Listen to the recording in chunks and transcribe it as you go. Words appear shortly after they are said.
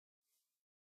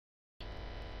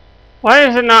Why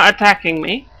is it not attacking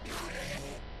me?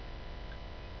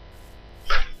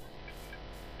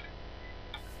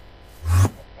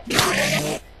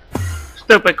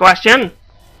 Stupid question.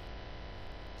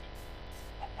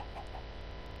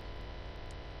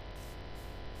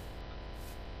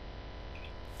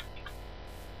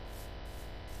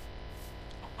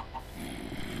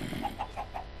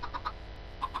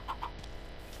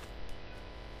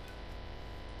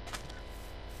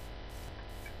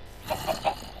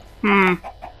 Hmm.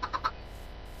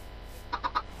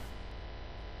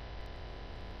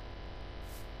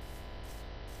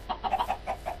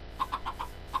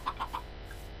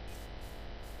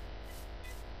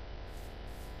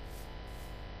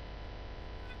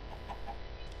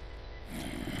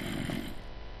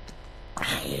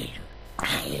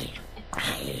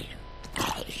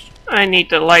 I need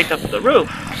to light up the roof.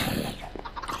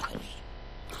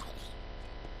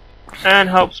 And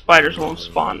hope spiders won't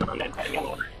spawn on it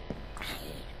anymore.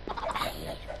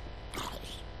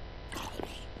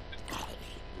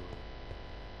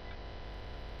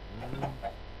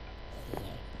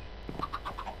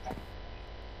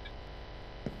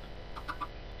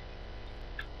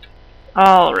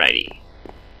 Alrighty.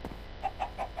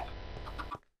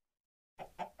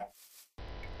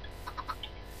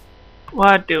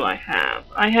 What do I have?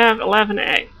 I have 11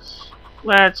 eggs.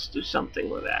 Let's do something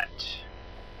with that.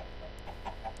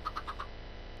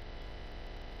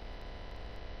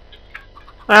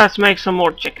 Let's make some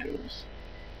more chickens.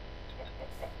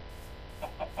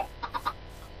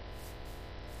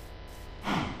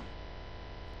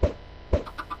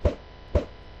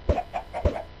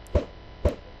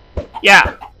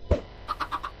 Yeah.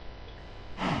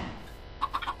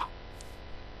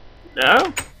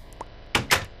 No?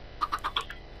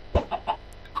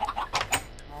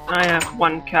 I have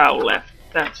one cow left.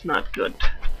 That's not good.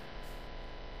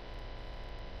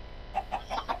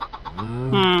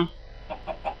 Hmm.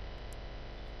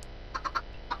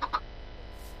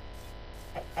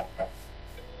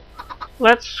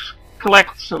 Let's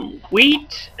collect some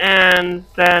wheat and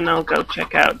then I'll go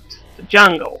check out the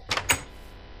jungle.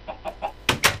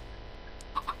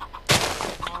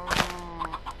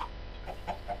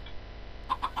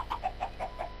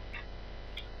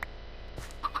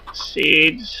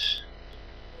 Seeds.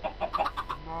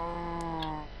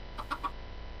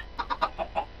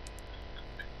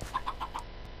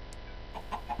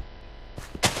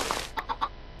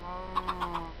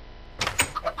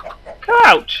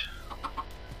 Couch.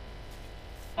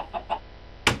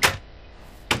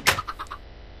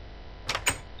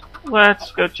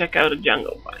 Let's go check out a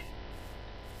jungle biome.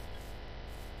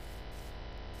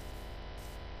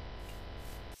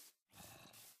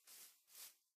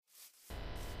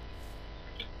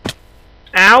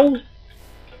 Ow!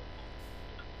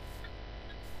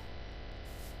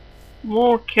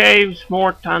 More caves,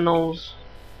 more tunnels.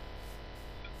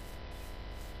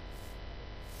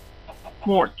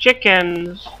 More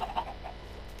chickens.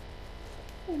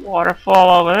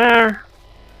 Waterfall over there.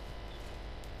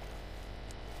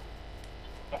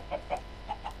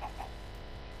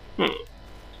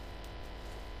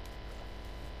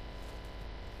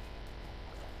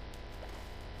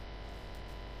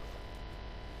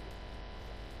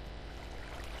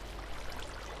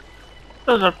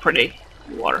 Those are pretty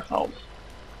waterfalls.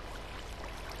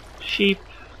 Sheep.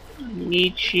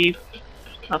 Need sheep.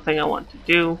 Nothing I want to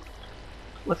do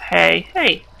with hay.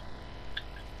 Hey!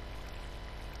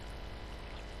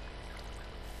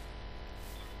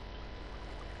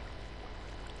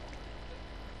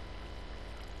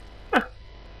 Huh.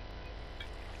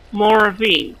 More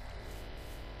ravine.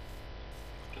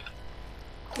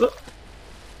 Oop.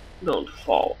 Don't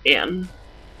fall in.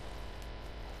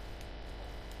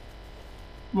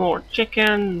 More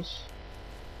chickens.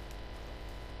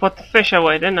 Put the fish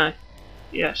away, didn't I?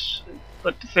 Yes,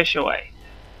 put the fish away.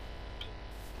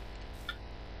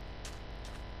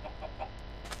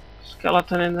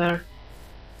 Skeleton in there.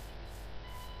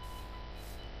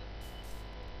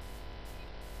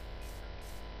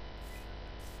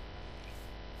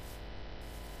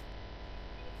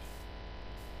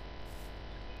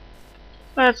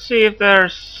 Let's see if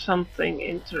there's something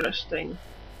interesting.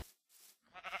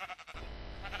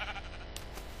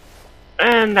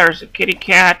 And there's a kitty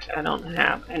cat. I don't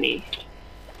have any.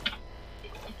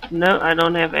 No, I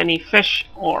don't have any fish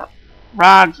or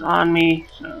rods on me,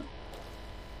 so.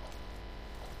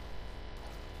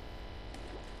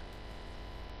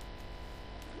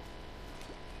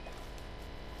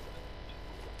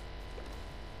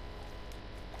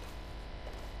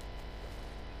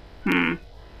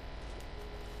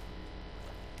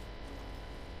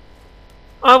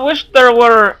 I wish there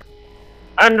were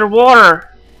underwater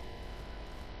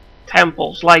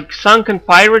temples, like sunken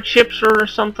pirate ships or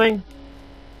something.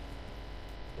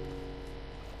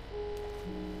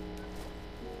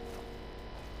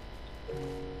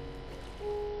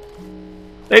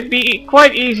 They'd be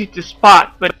quite easy to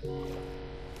spot, but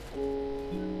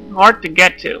hard to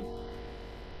get to.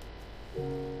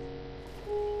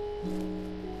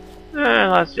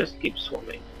 Let's just keep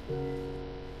swimming.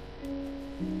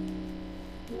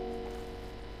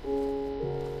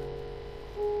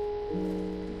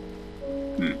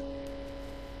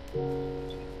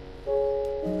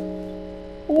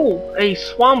 Ooh, a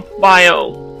swamp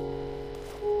biome.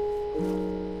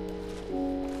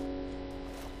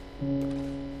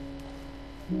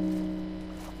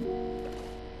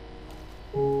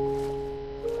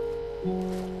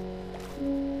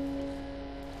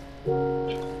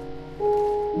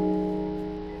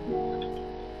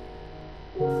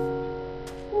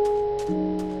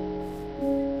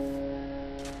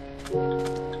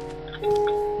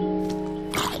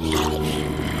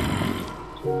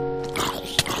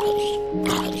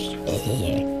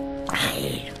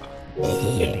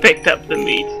 It picked up the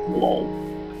meat. Lol.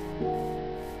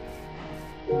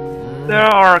 There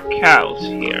are cows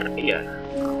here. Yeah.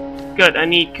 Good, I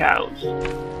need cows.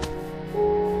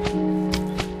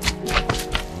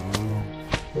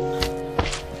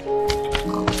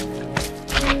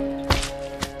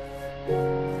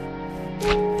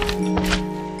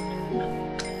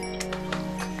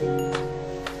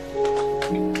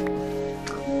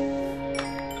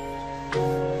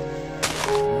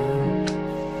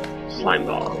 Slime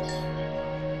balls.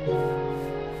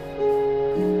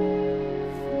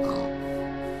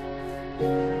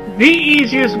 The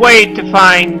easiest way to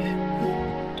find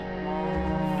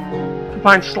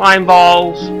slime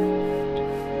balls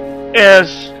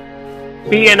is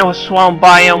be in a swamp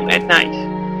biome at night.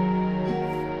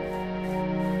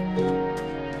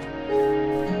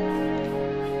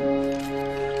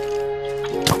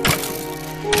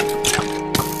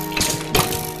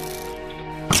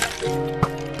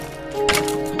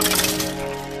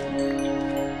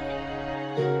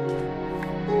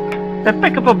 Did I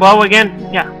pick up a bow again?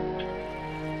 Yeah.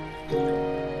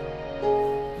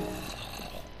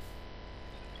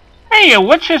 Hey, a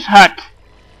witch's hut!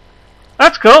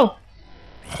 That's cool.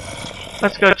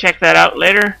 Let's go check that out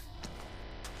later.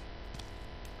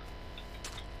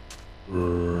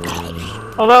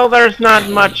 Although there's not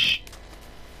much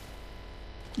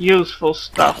useful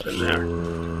stuff in there.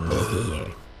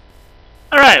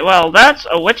 Alright, well, that's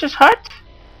a witch's hut.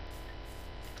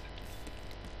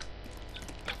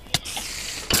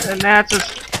 And that's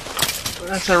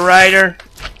a rider.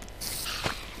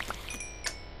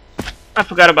 I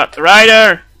forgot about the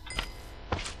rider.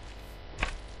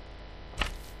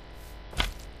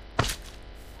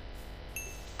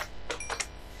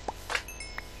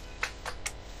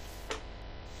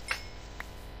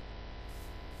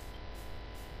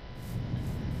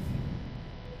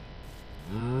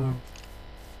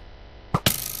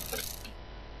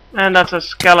 And that's a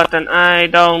skeleton. I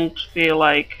don't feel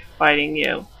like fighting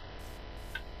you.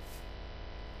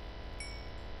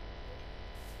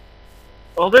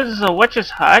 Well, this is a witch's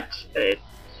hut. It's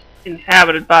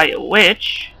inhabited by a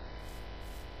witch.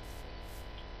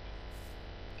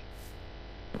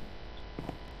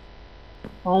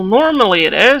 Well, normally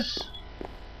it is.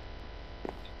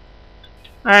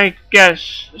 I guess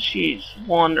she's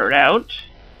wandered out.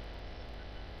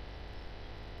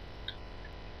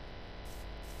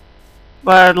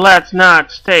 But let's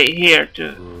not stay here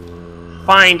to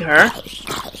find her.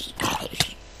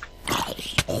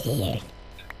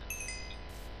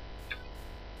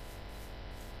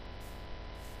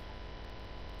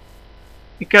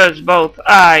 Because both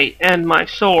I and my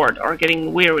sword are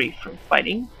getting weary from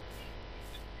fighting.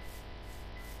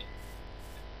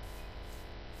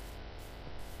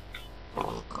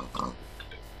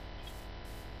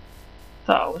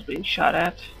 Thought I was being shot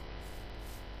at.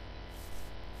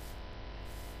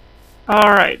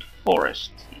 Alright,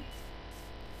 forest.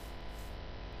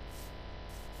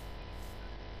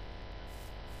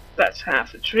 That's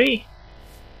half a tree.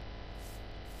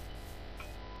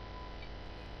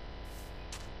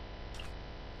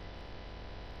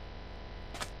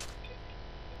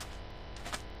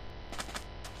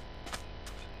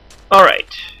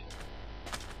 Alright.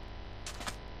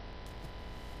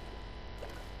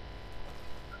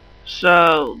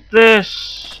 So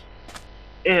this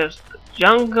is the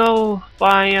jungle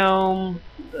biome.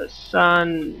 The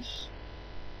sun's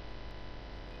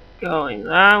going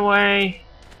that way.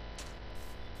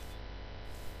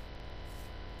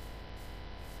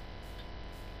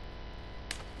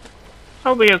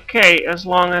 I'll be okay as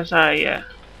long as I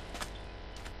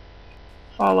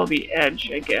Follow the edge,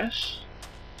 I guess.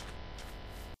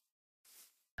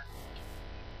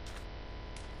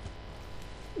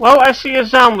 Well, I see a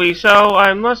zombie, so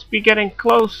I must be getting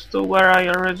close to where I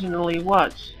originally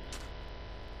was.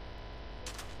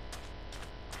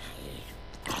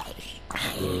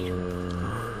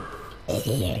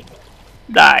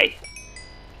 Die.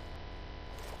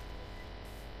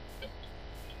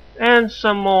 And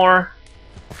some more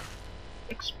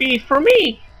XP for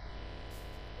me.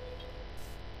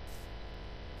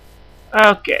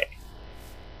 Okay.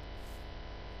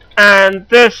 And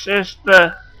this is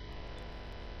the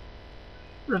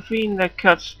ravine that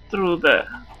cuts through the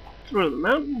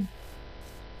mountain.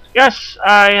 Yes,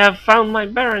 I have found my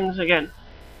bearings again.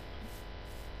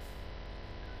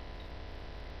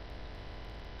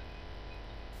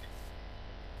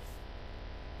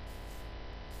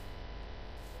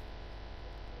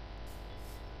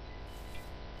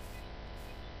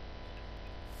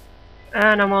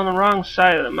 And I'm on the wrong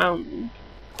side of the mountain.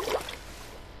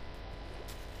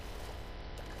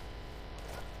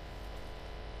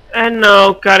 And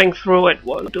no, cutting through it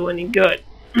won't do any good.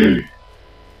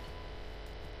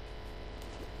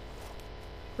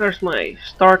 There's my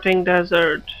starting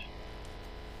desert.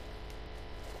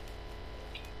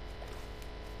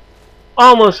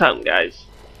 Almost home, guys.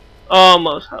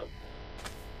 Almost home.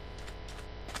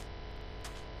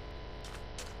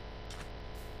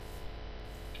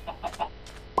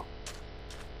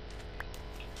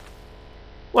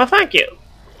 Well, thank you.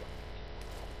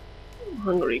 I'm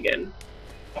hungry again.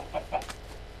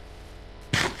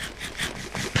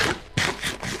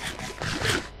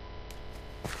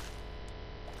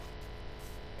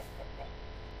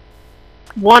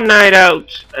 One night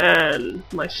out, and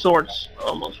my sword's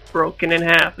almost broken in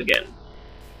half again.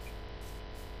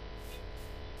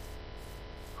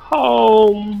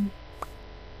 Home.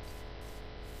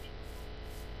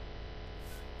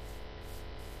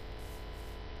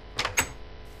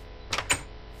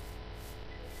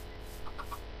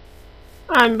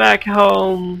 I'm back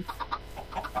home.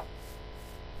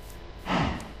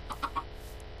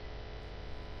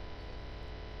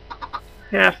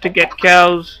 Have to get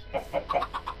cows.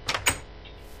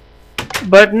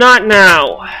 But not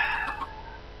now.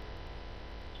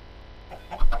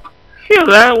 Phew,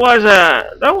 that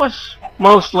was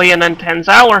mostly an intense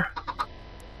hour.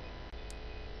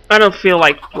 I don't feel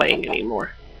like playing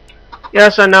anymore.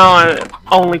 Yes, I know I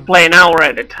only play an hour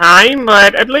at a time,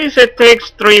 but at least it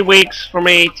takes 3 weeks for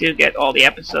me to get all the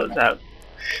episodes out.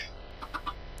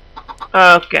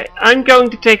 Okay, I'm going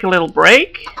to take a little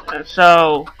break,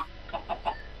 so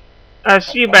I'll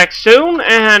see you back soon,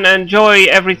 and enjoy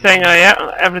everything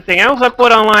else I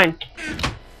put online.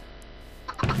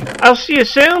 I'll see you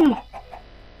soon.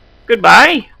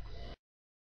 Goodbye.